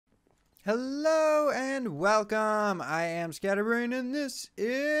Hello and welcome. I am Scatterbrain and this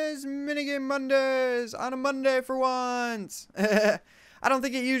is Minigame Mondays on a Monday for once. I don't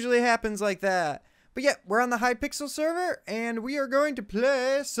think it usually happens like that. But yeah, we're on the Hypixel Server and we are going to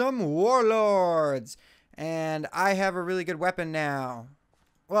play some Warlords. And I have a really good weapon now.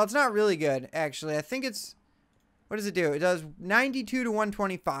 Well, it's not really good, actually. I think it's... What does it do? It does 92 to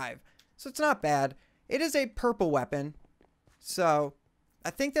 125. So it's not bad. It is a purple weapon. So... I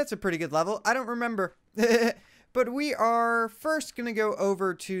think that's a pretty good level. I don't remember. But we are first going to go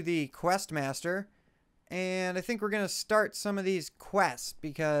over to the quest master. And I think we're going to start some of these quests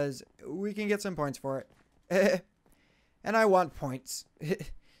because we can get some points for it. And I want points.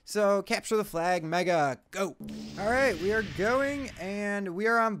 So capture the flag, Mega, go. Alright, we are going and we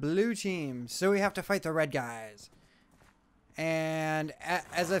are on blue team. So we have to fight the red guys. And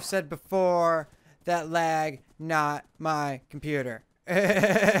as I've said before, that lag, not my computer.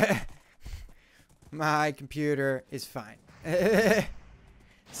 My computer is fine.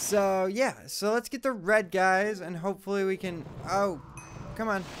 So yeah, so let's get the red guys and hopefully we can... Oh, come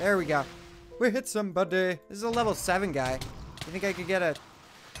on, there we go. We hit somebody. This is a level 7 guy. You think I could get a...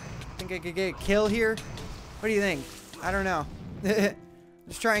 kill here? What do you think? I don't know.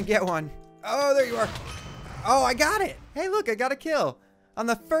 Let's try and get one. Oh, there you are. Oh, I got it. Hey, look, I got a kill on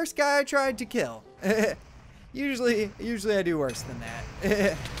the first guy I tried to kill. Usually I do worse than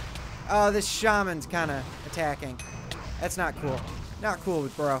that. Oh, this shaman's kind of attacking. That's not cool. Not cool,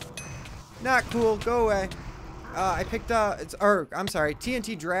 bro. Not cool. Go away. I picked up... I'm sorry.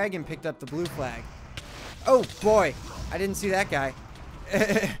 TNT Dragon picked up the blue flag. Oh, boy. I didn't see that guy.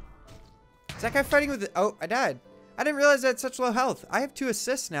 Is that guy fighting with... Oh, I died. I didn't realize I had such low health. I have 2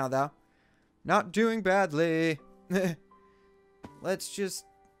 assists now, though. Not doing badly. Let's just...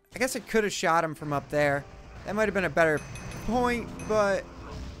 I guess I could have shot him from up there. That might have been a better point, but...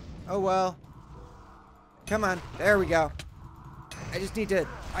 Oh, well. Come on. There we go. I just need to...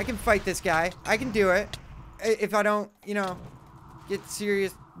 I can fight this guy. I can do it. If I don't, you know, get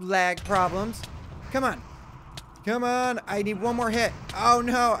serious lag problems. Come on. Come on. I need one more hit. Oh,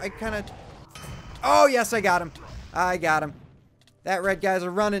 no. I kind of... Oh, yes, I got him. I got him. That red guy's a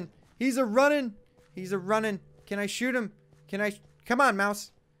running. He's a running. He's a running. Can I shoot him? Can I... Come on,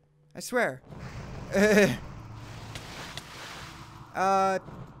 mouse. I swear.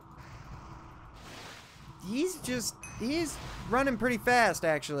 He's running pretty fast,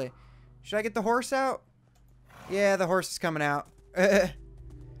 actually. Should I get the horse out? Yeah, the horse is coming out.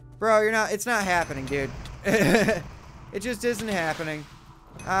 Bro, it's not happening, dude. It just isn't happening.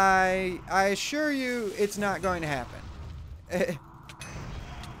 I assure you it's not going to happen.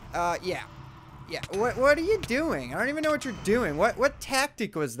 Yeah. Yeah, what are you doing? I don't even know what you're doing. What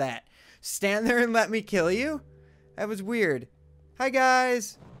tactic was that? Stand there and let me kill you? That was weird. Hi,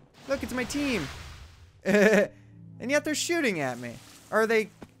 guys. Look, it's my team. And yet they're shooting at me.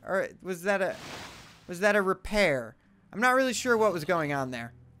 Was that a repair? I'm not really sure what was going on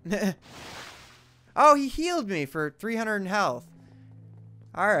there. Oh, he healed me for 300 in health.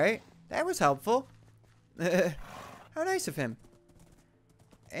 Alright, that was helpful. How nice of him.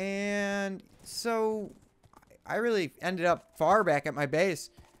 And so I really ended up far back at my base.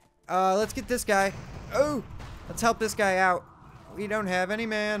 Let's get this guy. Oh, let's help this guy out. We don't have any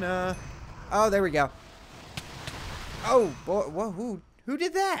mana. Oh, there we go. Oh, boy, whoa, who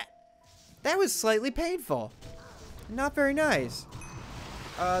did that? That was slightly painful. Not very nice.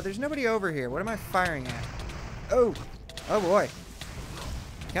 There's nobody over here. What am I firing at? Oh, oh boy.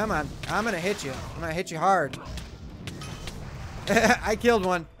 Come on, I'm gonna hit you. I'm gonna hit you hard. I killed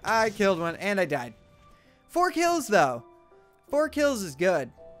one. And I died. 4 kills, though. 4 kills is good.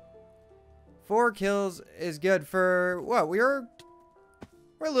 4 kills is good for what? We're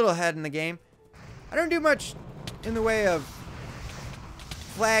a little ahead in the game. I don't do much in the way of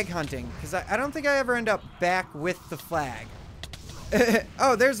flag hunting because I don't think I ever end up back with the flag.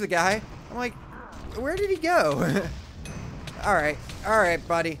 Oh, there's the guy. I'm like, where did he go? All right,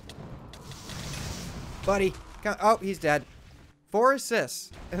 buddy. Come. Oh, he's dead. 4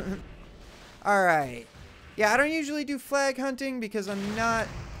 assists. Alright. Yeah, I don't usually do flag hunting because I'm not...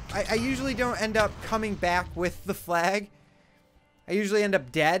 I usually don't end up coming back with the flag. I usually end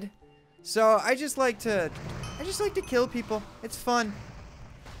up dead. So I just like to kill people. It's fun.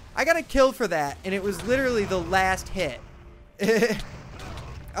 I got a kill for that, and it was literally the last hit.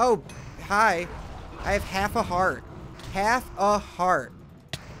 Oh, hi. I have half a heart. Half a heart.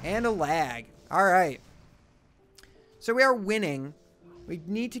 And a lag. Alright. So we are winning. We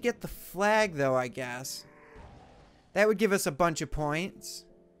need to get the flag, though, I guess. That would give us a bunch of points.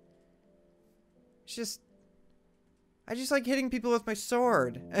 It's just... I just like hitting people with my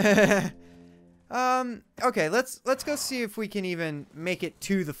sword. Okay, let's go see if we can even make it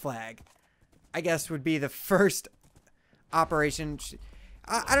to the flag. I guess would be the first operation.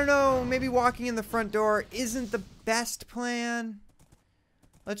 I don't know, maybe walking in the front door isn't the best plan.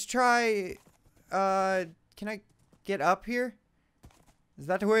 Let's try, can I get up here? Is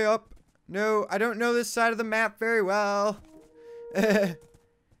that the way up? No, I don't know this side of the map very well.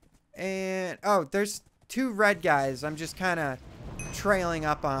 And, oh, there's 2 red guys I'm just kind of trailing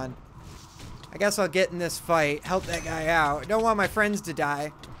up on. I guess I'll get in this fight, help that guy out. I don't want my friends to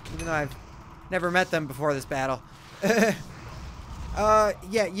die, even though I've never met them before this battle. Yeah,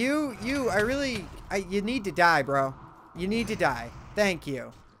 you need to die, bro. You need to die. Thank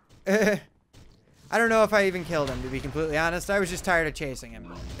you. I don't know if I even killed him, to be completely honest. I was just tired of chasing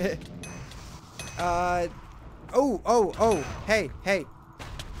him. Oh, hey.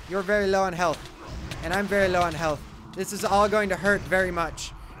 You're very low on health. And I'm very low on health. This is all going to hurt very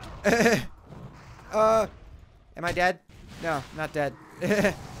much. Am I dead? No, not dead.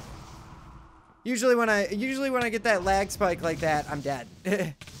 Usually when I get that lag spike like that, I'm dead.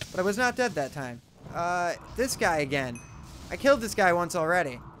 But I was not dead that time. This guy again. I killed this guy once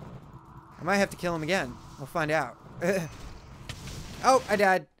already. I might have to kill him again. We'll find out. Oh, I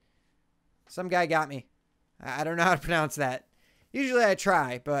died. Some guy got me. I don't know how to pronounce that. Usually I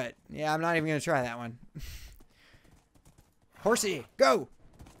try, but yeah, I'm not even going to try that one. Horsey, go!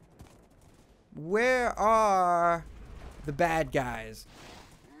 Where are the bad guys?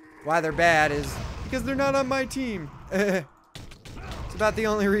 Why they're bad is because they're not on my team. It's about the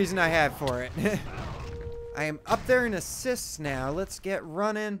only reason I have for it. I am up there in assists now. Let's get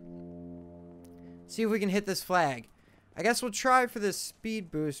running. See if we can hit this flag. I guess we'll try for this speed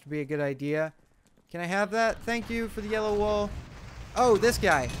boost to be a good idea. Can I have that? Thank you for the yellow wool. Oh, this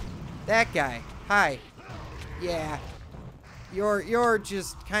guy. That guy. Hi. Yeah. You're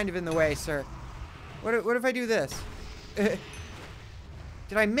just kind of in the way, sir. What if I do this? Did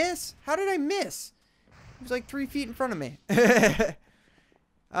I miss? How did I miss? He was like 3 feet in front of me.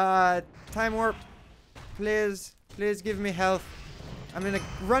 Time warp. Please give me health. I'm gonna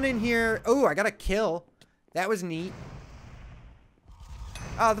run in here. Oh, I got a kill. That was neat.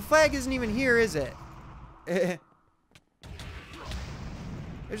 Oh, the flag isn't even here, is it?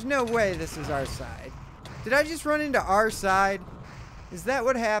 There's no way this is our side. Did I just run into our side? Is that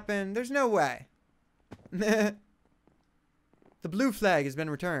what happened? There's no way. The blue flag has been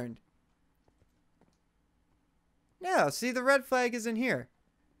returned. No, see, the red flag isn't here.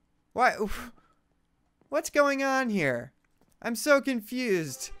 Why? What's going on here? I'm so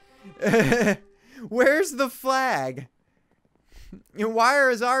confused. Where's the flag? Why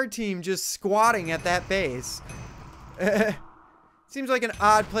is our team just squatting at that base? Seems like an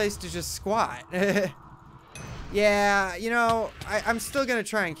odd place to just squat. Yeah, you know, I'm still gonna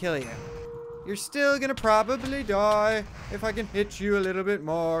try and kill you. You're still gonna probably die if I can hit you a little bit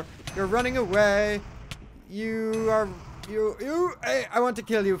more. You're running away. Hey, I want to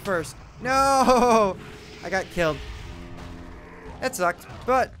kill you first. No! I got killed. That sucked,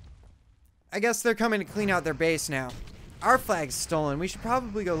 but I guess they're coming to clean out their base now. Our flag's stolen. We should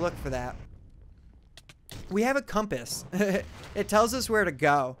probably go look for that. We have a compass. It tells us where to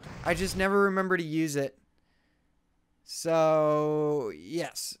go. I just never remember to use it. So,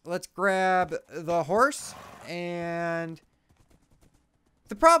 yes. Let's grab the horse. And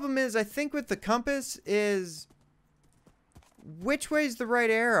the problem is, I think with the compass is, which way's the right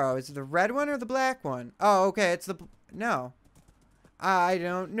arrow? Is it the red one or the black one? Oh, okay. It's the... No. I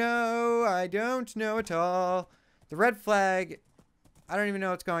don't know. I don't know at all. The red flag, I don't even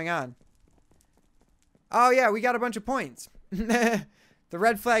know what's going on. Oh, yeah, we got a bunch of points. The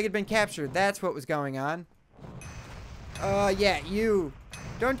red flag had been captured. That's what was going on. Yeah, you.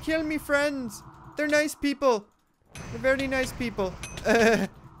 Don't kill me, friends. They're nice people. They're very nice people.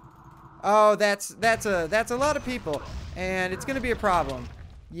 Oh, that's a lot of people. And it's going to be a problem.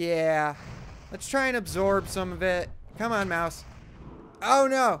 Yeah. Let's try and absorb some of it. Come on, mouse. Oh,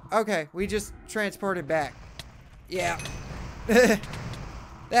 no. Okay, we just transported back. Yeah.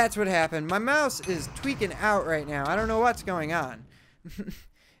 That's what happened. My mouse is tweaking out right now. I don't know what's going on.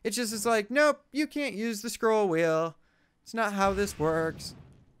 It's like, nope, you can't use the scroll wheel. It's not how this works.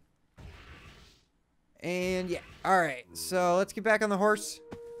 And yeah, alright. So let's get back on the horse.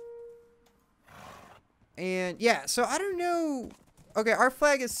 And yeah, so I don't know. Okay, our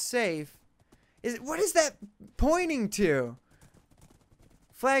flag is safe. What is that pointing to?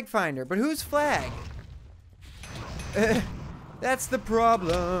 Flag finder, but whose flag? That's the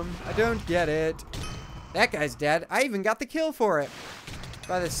problem. I don't get it. That guy's dead. I even got the kill for it.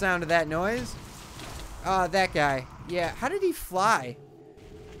 By the sound of that noise. That guy. Yeah, how did he fly?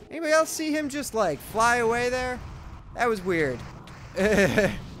 Anybody else see him just, like, fly away there? That was weird.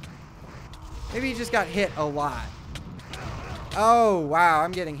 Maybe he just got hit a lot. Oh, wow,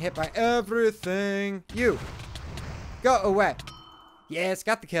 I'm getting hit by everything. You. Go away. Yes,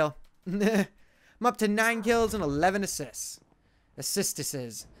 got the kill. I'm up to 9 kills and 11 assists.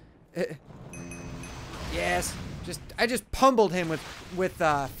 Assistuses. Yes. I just pummeled him with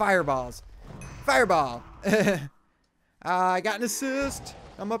fireballs. Fireball. I got an assist.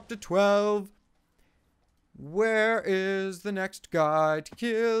 I'm up to 12. Where is the next guy to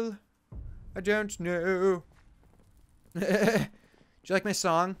kill? I don't know. Do you like my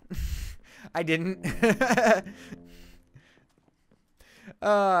song? I didn't.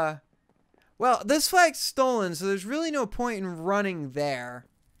 Well, this flag's stolen, so there's really no point in running there.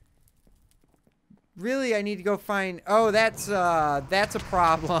 Really, I need to go find... Oh, that's a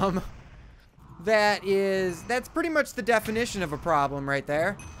problem. That's pretty much the definition of a problem right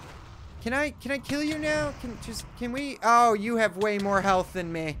there. Can I kill you now? Can we... Oh, you have way more health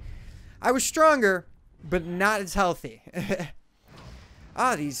than me. I was stronger, but not as healthy.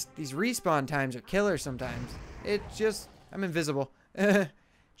 Ah, these respawn times are killer sometimes. It just... I'm invisible.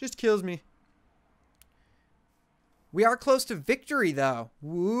 Just kills me. We are close to victory, though.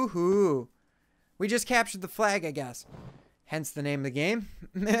 Woohoo. We just captured the flag, I guess. Hence the name of the game.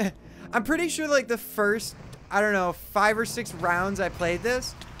 I'm pretty sure, like, the first, I don't know, 5 or 6 rounds I played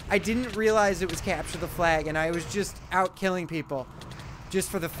this, I didn't realize it was capture the flag, and I was just out killing people. Just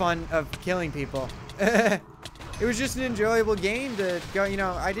for the fun of killing people. It was just an enjoyable game to go, you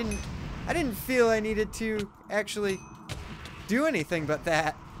know, I didn't feel I needed to actually do anything but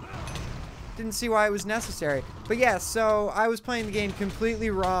that. Didn't see why it was necessary. But yeah, so I was playing the game completely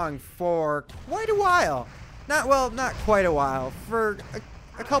wrong for quite a while. Not quite a while. For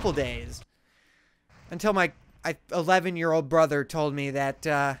a couple days. Until my 11-year-old brother told me that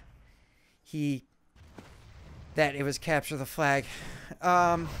that it was capture the flag.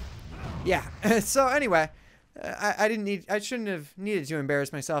 Yeah. So anyway, I shouldn't have needed to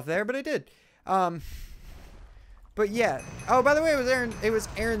embarrass myself there, but I did. But yeah. Oh, by the way, it was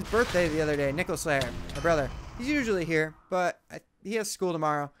Aaron's birthday the other day. Nickel Slayer, my brother. He's usually here, but he has school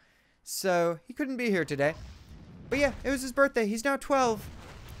tomorrow, so he couldn't be here today. But yeah, it was his birthday. He's now 12.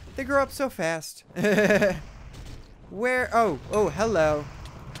 They grow up so fast. Where? Oh, hello.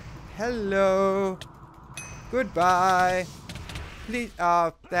 Hello. Goodbye. Please.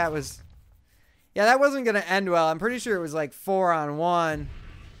 Oh, that was... Yeah, that wasn't going to end well. I'm pretty sure it was like 4-on-1.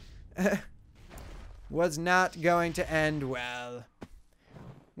 Was not going to end well.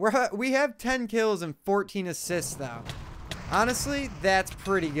 We have 10 kills and 14 assists, though. Honestly, that's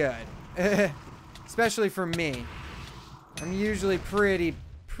pretty good. Especially for me. I'm usually pretty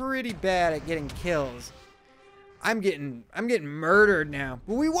bad at getting kills. I'm getting murdered now.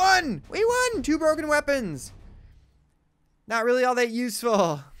 But we won! We won! 2 broken weapons. Not really all that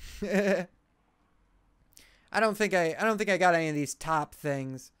useful. I don't think I got any of these top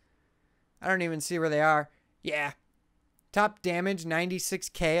things. I don't even see where they are. Yeah. Top damage,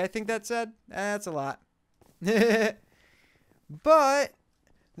 96k, I think that said. That's a lot. But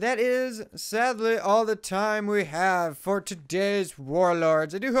that is, sadly, all the time we have for today's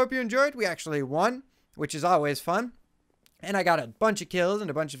Warlords. I do hope you enjoyed. We actually won, which is always fun. And I got a bunch of kills and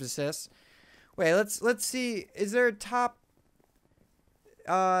a bunch of assists. Wait, let's see. Is there a top...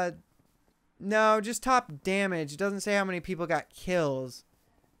 No, just top damage. It doesn't say how many people got kills.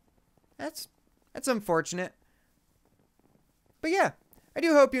 That's unfortunate. But yeah, I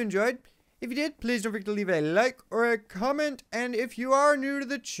do hope you enjoyed. If you did, please don't forget to leave a like or a comment. And if you are new to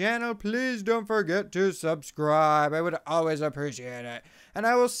the channel, please don't forget to subscribe. I would always appreciate it. And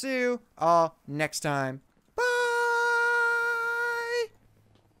I will see you all next time.